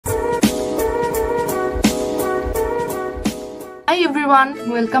Hi everyone,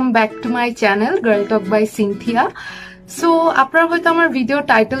 welcome back to my channel Girl Talk by Sinthia. So আপনারা হয়তো আমার video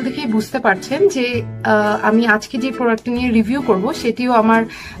title দেখেই বুঝতে পারছেন যে আমি আজকে যে প্রোডাক্ট নিয়ে রিভিউ করব সেটিও আমার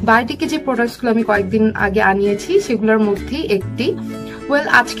বায়োটিকে যে প্রোডাক্টসগুলো আমি কয়েকদিন আগে আনিয়েছি সেগুলোর মধ্যেই একটি।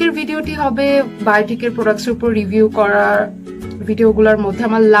 আজকের ভিডিওটি হবে বায়োটিকের প্রোডাক্টসের উপর রিভিউ করার ভিডিওগুলোর মধ্যে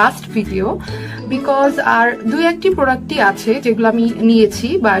আমার লাস্ট ভিডিও, বিকজ আর দুই একটি প্রোডাক্টই আছে যেগুলো আমি নিয়েছি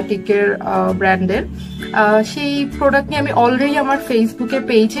বায়োটিকের ব্র্যান্ডের। সেই প্রোডাক্ট নিয়ে আমি অলরেডি আমার ফেসবুকের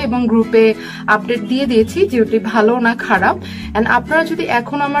পেজে এবং গ্রুপে আপডেট দিয়ে দিয়েছি যে ওটি ভালো না খারাপ। অ্যান্ড আপনারা যদি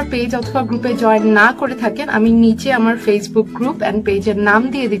এখন আমার পেজ অথবা গ্রুপে জয়েন না করে থাকেন, আমি নিচে আমার ফেসবুক গ্রুপ অ্যান্ড পেজের নাম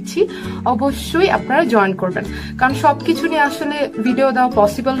দিয়ে দিচ্ছি, অবশ্যই আপনারা জয়েন করবেন। কারণ সবকিছু নিয়ে আসলে ভিডিও দেওয়া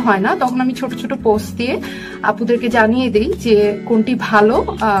পসিবল হয় না, তখন আমি ছোট ছোট পোস্ট দিয়ে আপুদেরকে জানিয়ে দিই যে কোনটি ভালো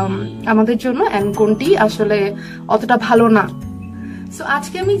আমাদের জন্য অ্যান্ড কোনটি আসলে অতটা ভালো না। সো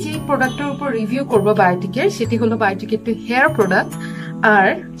আজকে আমি যে প্রোডাক্টের উপর রিভিউ করব বায়োটিকের, সেটি হলো বায়োটিকের একটি হেয়ার প্রোডাক্ট, আর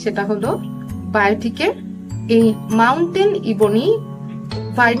সেটা হলো বায়োটিকের এই mountain Ibni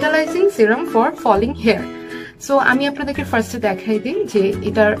ভাইটালাইজিং serum for falling hair. So আমি আপনাদেরকে ফার্স্টে দেখাই দিই যে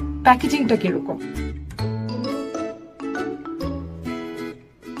এটার প্যাকেজিংটা কিরকম।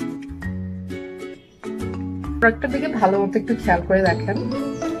 প্রোডাক্টটার দিকে ভালো মতো একটু খেয়াল করে দেখেন।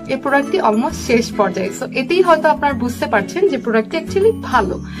 এই প্রোডাক্টটি অলমোস্ট শেষ পর্যায়ে, সো এতেই হয়তো আপনারা বুঝতে পারছেন যে প্রোডাক্টটি অ্যাকচুয়ালি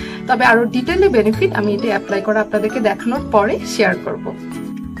ভালো। তবে আরো ডিটেইলে বেনিফিট আমি এটি অ্যাপ্লাই করে আপনাদেরকে দেখানোর পরে শেয়ার করব।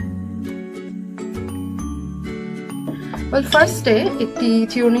 ফার্স্টে একটি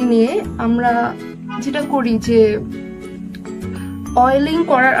চিরুনি নিয়ে আমরা যেটা করি যে অয়েলিং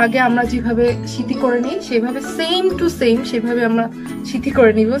করার আগে আমরা যেভাবে সিথি করে নিই সেভাবে সেম টু সেম সেভাবে আমরা সিথি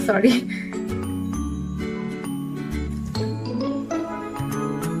করে নিব। সরি,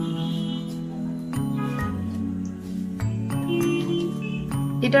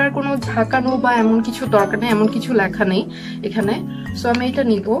 এটার কোনো ঝাঁকানো বা এমন কিছু দরকার নেই, এমন কিছু লেখা নেই এখানে। সো আমি এটা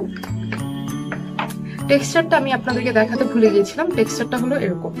নিব। টেক্সচারটা আমি আপনাদেরকে দেখাতে ভুলে গিয়েছিলাম। টেক্সচারটা হলো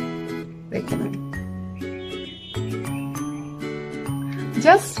এরকম, দেখেন,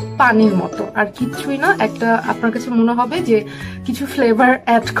 জাস্ট পানির মতো, আর কিছুই না। একটা আপনার কাছে মনে হবে যে কিছু ফ্লেভার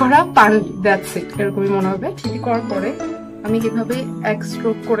অ্যাড করা পানি, দ্যাটস ইট, এরকমই মনে হবে। ঠিক করার পরে আমি এভাবে এক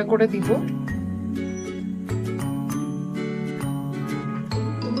স্ট্রোক করে করে দিব।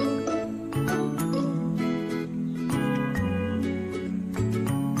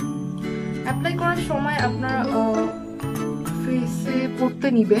 অ্যাপ্লাই করার সময় আপনার ফেসে পড়তে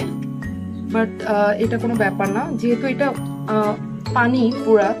নিবে, বাট এটা কোনো ব্যাপার না, যেহেতু এটা পানি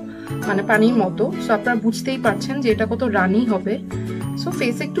পুরা মানে পানির মতো। সো আপনারা বুঝতেই পারছেন যে এটা কত রানি হবে। সো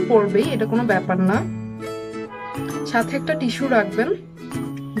ফেসে একটু পড়বেই, এটা কোনো ব্যাপার না। সাথে একটা টিস্যু রাখবেন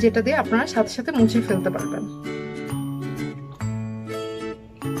যেটা দিয়ে আপনারা সাথে সাথে মুছে ফেলতে পারবেন।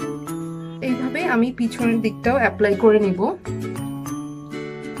 এইভাবে আমি পিছনের দিকটাও অ্যাপ্লাই করে নিব।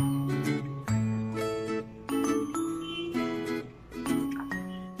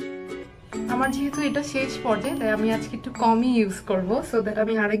 আমার যেহেতু এটা শেষ পর্যায়ে, তাই আমি আজকে একটু কমই ইউজ করব, সো দ্যাট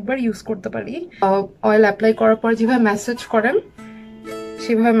আমি আরেকবার ইউজ করতে পারি। অয়েল অ্যাপ্লাই করার পর যেভাবে ম্যাসাজ করেন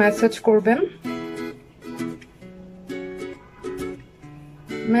সেভাবে ম্যাসাজ করবেন।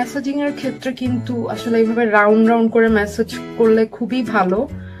 ম্যাসাজিং এর ক্ষেত্রে কিন্তু আসলে এইভাবে রাউন্ড রাউন্ড করে ম্যাসাজ করলে খুবই ভালো।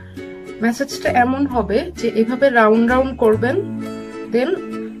 ম্যাসাজটা এমন হবে যে এভাবে রাউন্ড রাউন্ড করবেন, দেন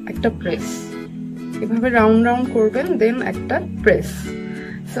একটা প্রেস, এভাবে রাউন্ড রাউন্ড করবেন, দেন একটা প্রেস।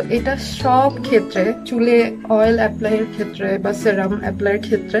 সো এটা সব ক্ষেত্রে, চুলে অয়েল অ্যাপ্লাইয়ের ক্ষেত্রে বা সেরাম অ্যাপ্লাইয়ের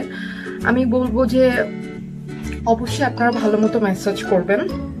ক্ষেত্রে আমি বলবো যে অবশ্যই আপনারা ভালো মতো ম্যাসাজ করবেন।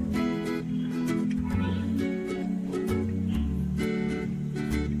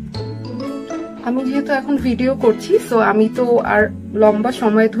 আমি যেহেতু এখন ভিডিও করছি, সো আমি তো আর লম্বা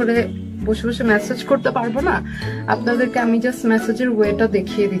সময় ধরে বসে বসে ম্যাসাজ করতে পারবো না। আপনাদেরকে আমি জাস্ট ম্যাসাজের ওয়েটা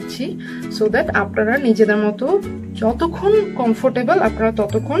দেখিয়ে দিচ্ছি, সো দ্যাট আপনারা নিজেদের মতো যতক্ষণ কমফোর্টেবল আপনারা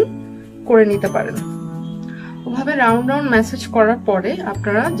ততক্ষণ করে নিতে পারেন। ওভাবে রাউন্ড রাউন্ড ম্যাসাজ করার পরে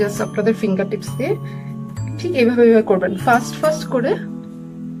আপনারা জাস্ট আপনাদের ফিঙ্গার টিপস দিয়ে ঠিক এইভাবে করবেন, ফাস্ট ফাস্ট করে।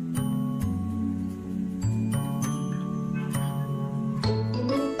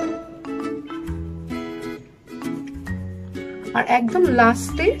 আর একদম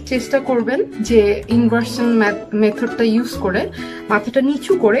লাস্টে চেষ্টা করবেন যে ইনভার্সন মেথডটা ইউজ করে মাথাটা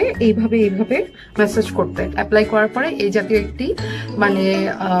নিচু করে এইভাবে এইভাবে ম্যাসাজ করতে। অ্যাপ্লাই করার পরে এই জাতীয় একটি মানে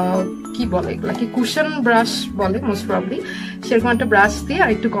কি বলে এগুলা, কি কুশন ব্রাশ বলে মোস্ট প্রবলি, সেরকম একটা ব্রাশ দিয়ে আর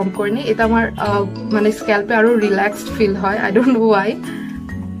একটু কম করে নিই। এটা আমার মানে স্ক্যাল্পে আরো রিল্যাক্সড ফিল হয়, I don't know Y.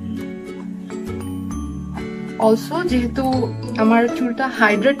 Also যেহেতু আমার চুলটা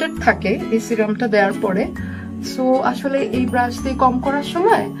হাইড্রেটেড থাকে এই সিরামটা দেওয়ার পরে, সো আসলে এই ব্রাশ দিয়ে কম করার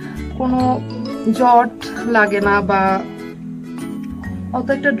সময় কোনো জট লাগে না বা অত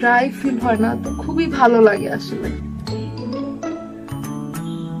একটা ড্রাই ফিল হয় না, তো খুবই ভালো লাগে আসলে।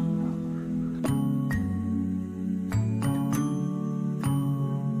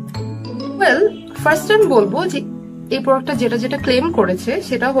 ওয়েল, ফার্স্ট টাইম বলবো যে এই প্রোডাক্টটা যেটা যেটা ক্লেম করেছে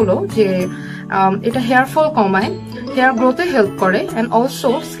সেটা হলো যে এটা হেয়ার ফল কমায়, হেয়ার গ্রোথে হেল্প করে, অ্যান্ড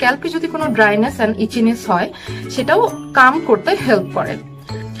অলসো স্ক্যাল্পে যদি কোনো ড্রাইনেস অ্যান্ড ইচিনেস হয় সেটাও কাম করতে হেল্প করে।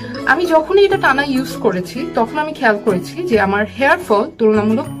 আমি যখনই এটা টানা ইউজ করেছি তখন আমি খেয়াল করেছি যে আমার হেয়ার ফল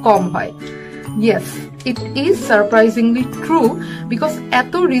তুলনামূলক কম হয়। Yes, it is surprisingly true, because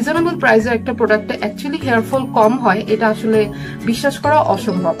এত রিজনেবল প্রাইসের একটা প্রোডাক্টে অ্যাকচুয়ালি হেয়ার ফল কম হয় এটা আসলে বিশ্বাস করা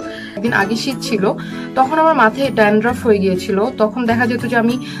অসম্ভব। একদিন আগে শীত ছিল, তখন আমার মাথায় ড্যান্ড্রাফ হয়ে গিয়েছিল। তখন দেখা যেত যে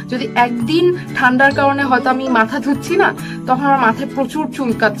আমি যদি একদিন ঠান্ডার কারণে হয়তো আমি মাথা ধুচ্ছি না, তখন আমার মাথায় প্রচুর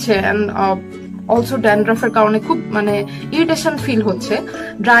চুলকাচ্ছে, অ্যান্ড অলসো ড্যান্ড্রাফের কারণে খুব মানে ইরিটেশন ফিল হচ্ছে,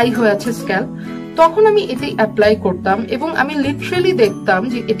 ড্রাই হয়ে আছে স্ক্যাল্প। তখন আমি এটি অ্যাপ্লাই করতাম এবং আমি লিটারেলি দেখতাম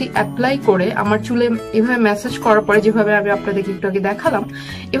যে এটি অ্যাপ্লাই করে আমার চুলে এভাবে ম্যাসেজ করার পরে, যেভাবে আমি আপনাদেরকে একটু আগে দেখালাম,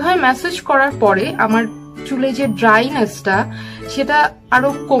 এভাবে ম্যাসেজ করার পরে আমার চুলে যে ড্রাইনেসটা সেটা আরো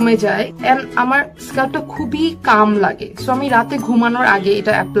কমে যায়, এন্ড আমার স্ক্যাল্পটা খুবই কাম লাগে। সো আমি রাতে ঘুমানোর আগে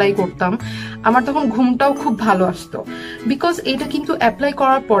এটা অ্যাপ্লাই করতাম, আমার তখন ঘুমটাও খুব ভালো আসতো, বিকজ এটা কিন্তু অ্যাপ্লাই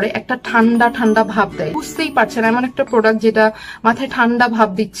করার পরে একটা ঠান্ডা ঠান্ডা ভাব দেয়। বুঝতেই পারছেন এমন একটা প্রোডাক্ট যেটা মাথায় ঠান্ডা ভাব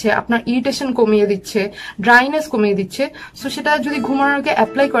দিচ্ছে, আপনার ইরিটেশন কমিয়ে দিচ্ছে, ড্রাইনেস কমিয়ে দিচ্ছে। সো সেটা যদি ঘুমানোর আগে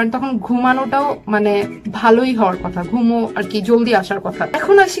অ্যাপ্লাই করেন তখন ঘুমানোটাও মানে ভালোই হওয়ার কথা, ঘুমও আর কি জলদি আসার কথা।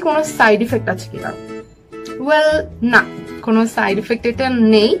 এখন আসি কোনো সাইড ইফেক্ট আছে কিনা। ওয়েল, না, কোনো সাইড ইফেক্ট এটা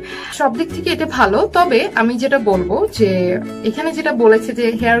নেই, সব দিক থেকে এটা ভালো। তবে আমি যেটা বলবো যে এখানে যেটা বলেছে যে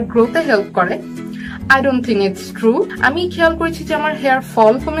হেয়ার গ্রোথে হেল্প করে, I don't think it's true. আমি খেয়াল করেছি যে আমার হেয়ার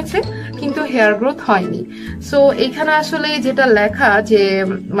ফল কমেছে কিন্তু হেয়ার গ্রোথ হয়নি। সো এখানে আসলে যেটা লেখা যে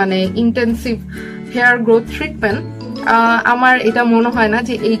মানে ইন্টেন্সিভ হেয়ার গ্রোথ ট্রিটমেন্ট, আমার এটা মনে হয় না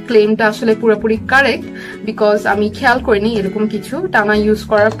যে এই ক্লেমটা আসলে পুরোপুরি কারেক্ট, বিকজ আমি খেয়াল করিনি এরকম কিছু টানা ইউজ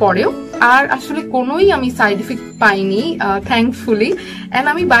করার পরেও। আর আসলে কোনোই আমি সাইড ইফেক্ট পাইনি, থ্যাঙ্কফুলি। এন্ড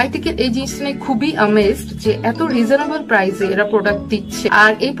আমি Biotique এই জিনিসটা নিয়ে খুবই অ্যামেজড যে এত রিজনেবল প্রাইসে এরা প্রোডাক্ট দিচ্ছে।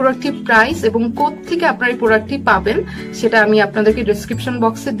 আর এই প্রোডাক্টটির প্রাইস এবং কোত্থেকে আপনারা এই প্রোডাক্টটি পাবেন সেটা আমি আপনাদেরকে ডেসক্রিপশন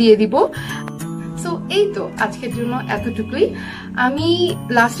বক্সে দিয়ে দিব। সো এই তো আজকের জন্য এতটুকুই। আমি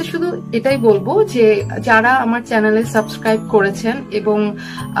লাস্টে শুধু এটাই বলবো যে যারা আমার চ্যানেলে সাবস্ক্রাইব করেছেন এবং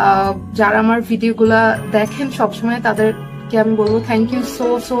যারা আমার ভিডিওগুলা দেখেন সবসময়, তাদেরকে আমি বলবো thank you so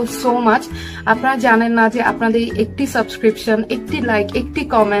so so much. আপনারা জানেন না যে আপনাদের একটি সাবস্ক্রিপশন, একটি লাইক, একটি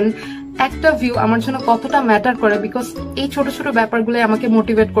কমেন্ট, একটা ভিউ আমার জন্য কতটা ম্যাটার করে, বিকজ এই ছোট ছোট ব্যাপারগুলো আমাকে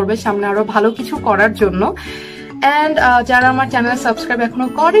মোটিভেট করবে সামনে আরো ভালো কিছু করার জন্য। অ্যান্ড যারা আমার চ্যানেলে সাবস্ক্রাইব এখনো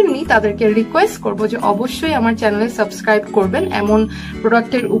করেননি তাদেরকে রিকোয়েস্ট করবো যে অবশ্যই আমার চ্যানেলে সাবস্ক্রাইব করবেন এমন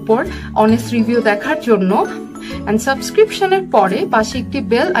প্রোডাক্টের উপর অনেস্ট রিভিউ দেখার জন্য। অ্যান্ড সাবস্ক্রিপশনের পরে পাশে একটি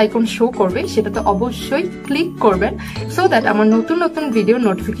বেল আইকন শো করবে, সেটাতে অবশ্যই ক্লিক করবেন সো দ্যাট আমার নতুন নতুন ভিডিও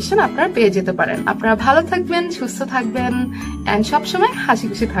নোটিফিকেশন আপনারা পেয়ে যেতে পারেন। আপনারা ভালো থাকবেন, সুস্থ থাকবেন, অ্যান্ড সবসময় হাসি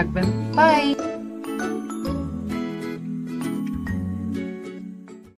খুশি থাকবেন। বাই।